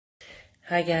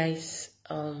Hi guys,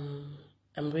 I'm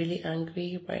really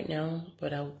angry right now,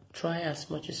 but I'll try as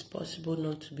much as possible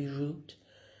not to be rude,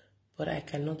 but I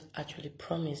cannot actually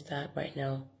promise that right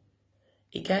now.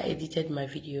 A guy edited my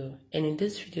video, and in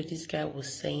this video this guy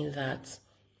was saying that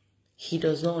he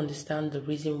does not understand the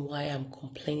reason why I'm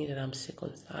complaining that I'm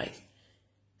circumcised.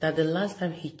 That the last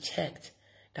time he checked,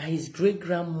 that his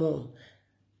great-grandmom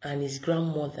and his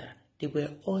grandmother, they were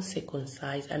all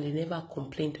circumcised and they never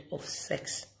complained of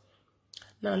sex.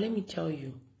 Now, let me tell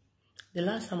you, the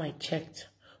last time I checked,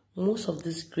 most of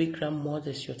these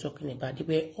great-grandmothers you're talking about, they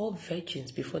were all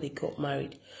virgins before they got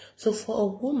married. So for a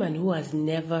woman who has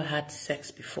never had sex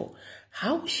before,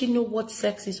 how will she know what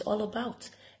sex is all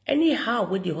about? Anyhow,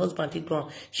 with the husband did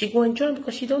wrong, she go enjoy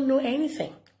because she don't know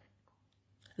anything.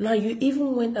 Now, you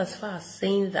even went as far as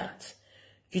saying that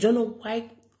you don't know why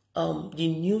the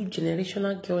new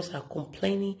generational girls are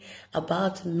complaining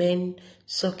about men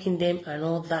sucking them and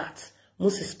all that.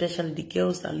 Most especially the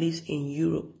girls that live in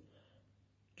Europe.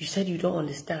 You said you don't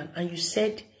understand. And you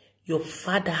said your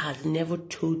father has never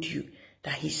told you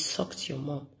that he sucked your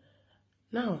mom.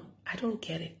 Now, I don't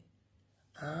get it.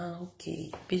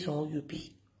 Okay. Based on who you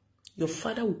be. Your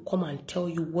father will come and tell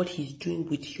you what he's doing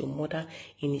with your mother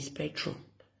in his bedroom.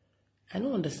 I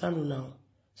don't understand you now.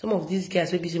 Some of these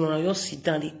guys will be saying, when I just sit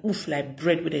down, they oof like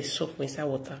bread with a soap inside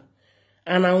water.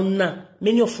 And now,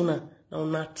 many of you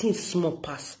now, things small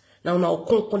pass. Now,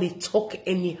 they talk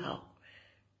anyhow.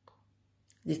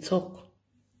 They talk.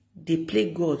 They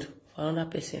play God for another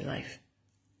person's life.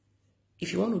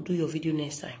 If you want to do your video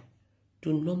next time,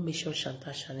 do not mention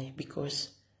Shanta Shane because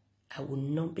I will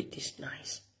not be this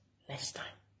nice next time.